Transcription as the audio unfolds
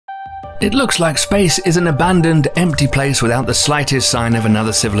It looks like space is an abandoned, empty place without the slightest sign of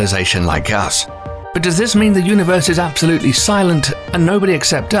another civilization like us. But does this mean the universe is absolutely silent and nobody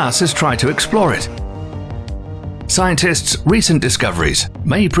except us has tried to explore it? Scientists' recent discoveries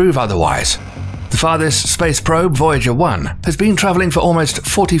may prove otherwise. The farthest space probe, Voyager 1, has been traveling for almost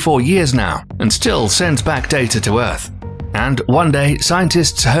 44 years now and still sends back data to Earth. And one day,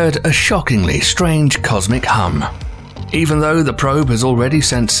 scientists heard a shockingly strange cosmic hum. Even though the probe has already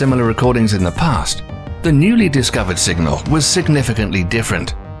sent similar recordings in the past, the newly discovered signal was significantly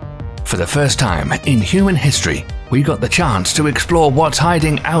different. For the first time in human history, we got the chance to explore what's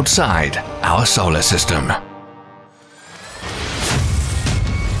hiding outside our solar system.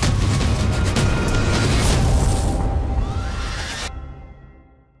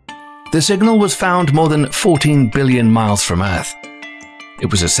 The signal was found more than 14 billion miles from Earth. It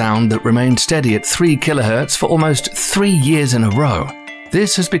was a sound that remained steady at 3 kHz for almost 3 years in a row.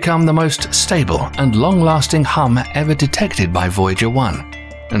 This has become the most stable and long-lasting hum ever detected by Voyager 1,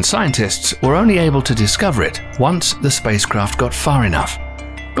 and scientists were only able to discover it once the spacecraft got far enough.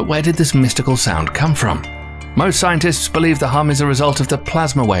 But where did this mystical sound come from? Most scientists believe the hum is a result of the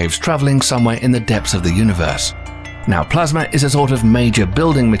plasma waves traveling somewhere in the depths of the universe. Now, plasma is a sort of major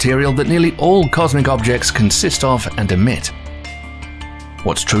building material that nearly all cosmic objects consist of and emit.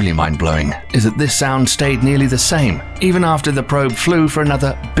 What's truly mind-blowing is that this sound stayed nearly the same, even after the probe flew for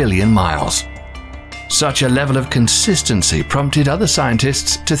another billion miles. Such a level of consistency prompted other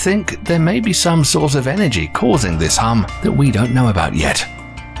scientists to think there may be some source of energy causing this hum that we don't know about yet.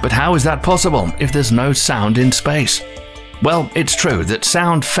 But how is that possible if there's no sound in space? Well, it's true that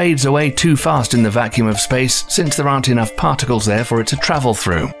sound fades away too fast in the vacuum of space since there aren't enough particles there for it to travel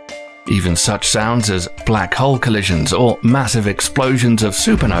through. Even such sounds as black hole collisions or massive explosions of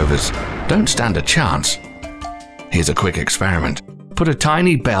supernovas don't stand a chance. Here's a quick experiment. Put a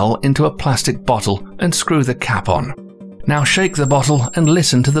tiny bell into a plastic bottle and screw the cap on. Now shake the bottle and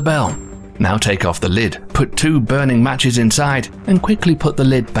listen to the bell. Now take off the lid, put 2 burning matches inside, and quickly put the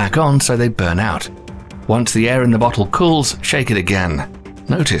lid back on so they burn out. Once the air in the bottle cools, shake it again.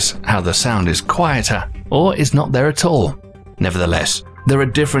 Notice how the sound is quieter or is not there at all. Nevertheless, there are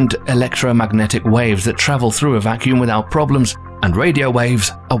different electromagnetic waves that travel through a vacuum without problems, and radio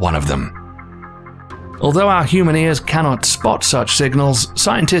waves are one of them. Although our human ears cannot spot such signals,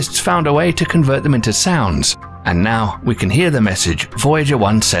 scientists found a way to convert them into sounds, and now we can hear the message Voyager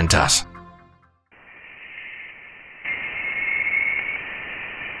 1 sent us.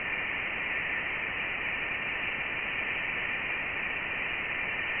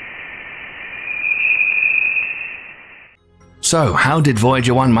 So, how did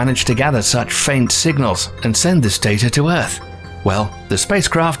Voyager 1 manage to gather such faint signals and send this data to Earth? Well, the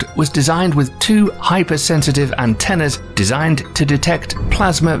spacecraft was designed with 2 hypersensitive antennas designed to detect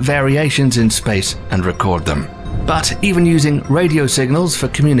plasma variations in space and record them. But even using radio signals for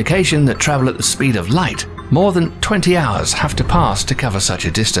communication that travel at the speed of light, more than 20 hours have to pass to cover such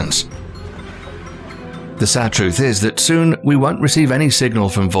a distance. The sad truth is that soon we won't receive any signal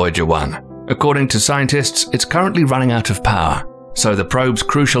from Voyager 1. According to scientists, it's currently running out of power, so the probe's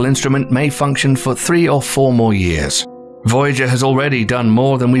crucial instrument may function for 3 or 4 more years. Voyager has already done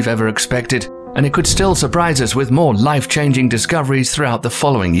more than we've ever expected, and it could still surprise us with more life-changing discoveries throughout the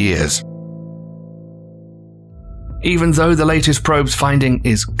following years. Even though the latest probe's finding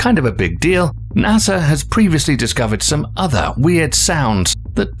is kind of a big deal, NASA has previously discovered some other weird sounds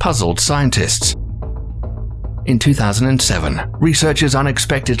that puzzled scientists. In 2007, researchers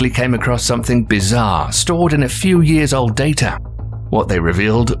unexpectedly came across something bizarre stored in a few years old data. What they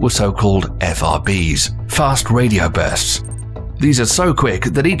revealed were so-called FRBs, fast radio bursts. These are so quick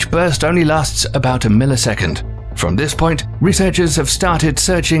that each burst only lasts about a millisecond. From this point, researchers have started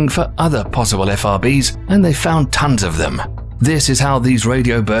searching for other possible FRBs, and they found tons of them. This is how these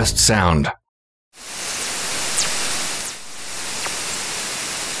radio bursts sound.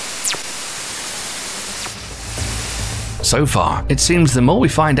 So far, it seems the more we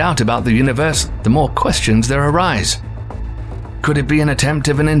find out about the universe, the more questions there arise. Could it be an attempt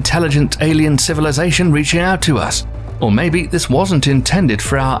of an intelligent alien civilization reaching out to us? Or maybe this wasn't intended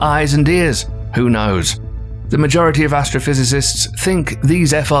for our eyes and ears. Who knows? The majority of astrophysicists think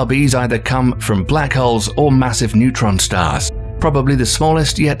these FRBs either come from black holes or massive neutron stars, probably the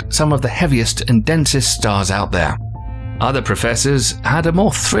smallest yet some of the heaviest and densest stars out there. Other professors had a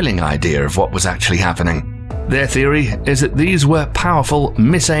more thrilling idea of what was actually happening. Their theory is that these were powerful,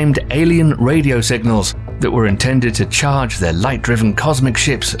 misaimed alien radio signals that were intended to charge their light-driven cosmic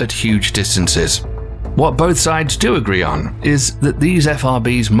ships at huge distances. What both sides do agree on is that these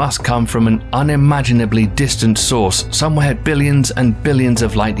FRBs must come from an unimaginably distant source somewhere billions and billions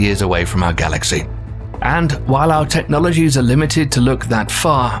of light years away from our galaxy. And while our technologies are limited to look that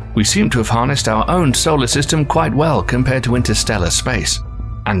far, we seem to have harnessed our own solar system quite well compared to interstellar space.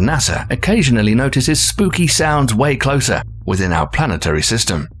 And NASA occasionally notices spooky sounds way closer within our planetary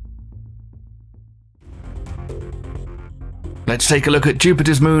system. Let's take a look at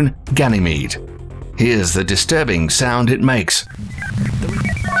Jupiter's moon, Ganymede. Here's the disturbing sound it makes.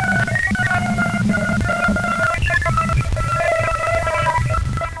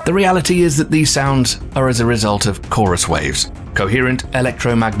 The reality is that these sounds are as a result of chorus waves, coherent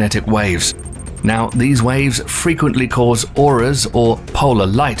electromagnetic waves. Now, these waves frequently cause auroras or polar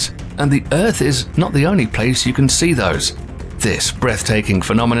light, and the Earth is not the only place you can see those. This breathtaking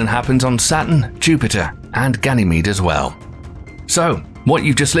phenomenon happens on Saturn, Jupiter, and Ganymede as well. So, what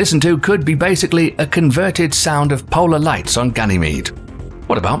you've just listened to could be basically a converted sound of polar lights on Ganymede.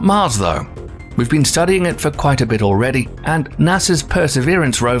 What about Mars, though? We've been studying it for quite a bit already, and NASA's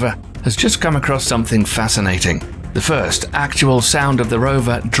Perseverance rover has just come across something fascinating. The first actual sound of the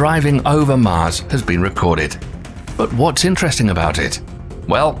rover driving over Mars has been recorded. But what's interesting about it?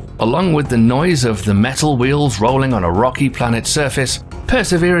 Well, along with the noise of the metal wheels rolling on a rocky planet surface,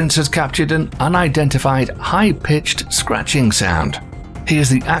 Perseverance has captured an unidentified, high-pitched scratching sound. Here's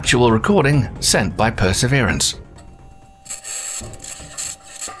the actual recording sent by Perseverance.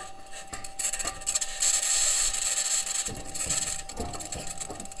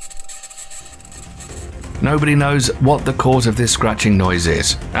 Nobody knows what the cause of this scratching noise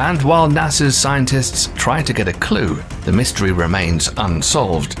is, and while NASA's scientists try to get a clue, the mystery remains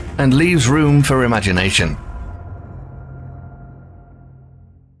unsolved and leaves room for imagination.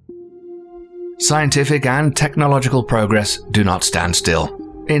 Scientific and technological progress do not stand still.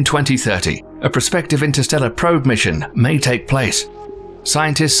 In 2030, a prospective interstellar probe mission may take place.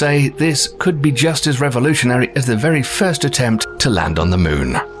 Scientists say this could be just as revolutionary as the very first attempt to land on the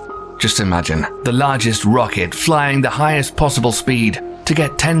moon. Just imagine the largest rocket flying the highest possible speed to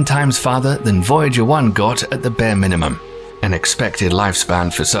get 10 times farther than Voyager 1 got at the bare minimum. An expected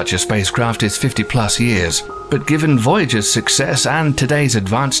lifespan for such a spacecraft is 50+ years, but given Voyager's success and today's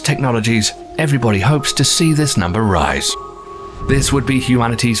advanced technologies, everybody hopes to see this number rise. This would be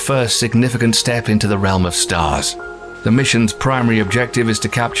humanity's first significant step into the realm of stars. The mission's primary objective is to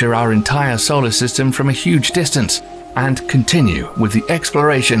capture our entire solar system from a huge distance and continue with the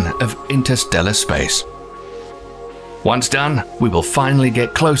exploration of interstellar space. Once done, we will finally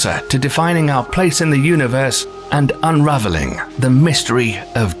get closer to defining our place in the universe and unraveling the mystery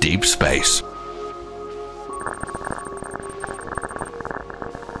of deep space.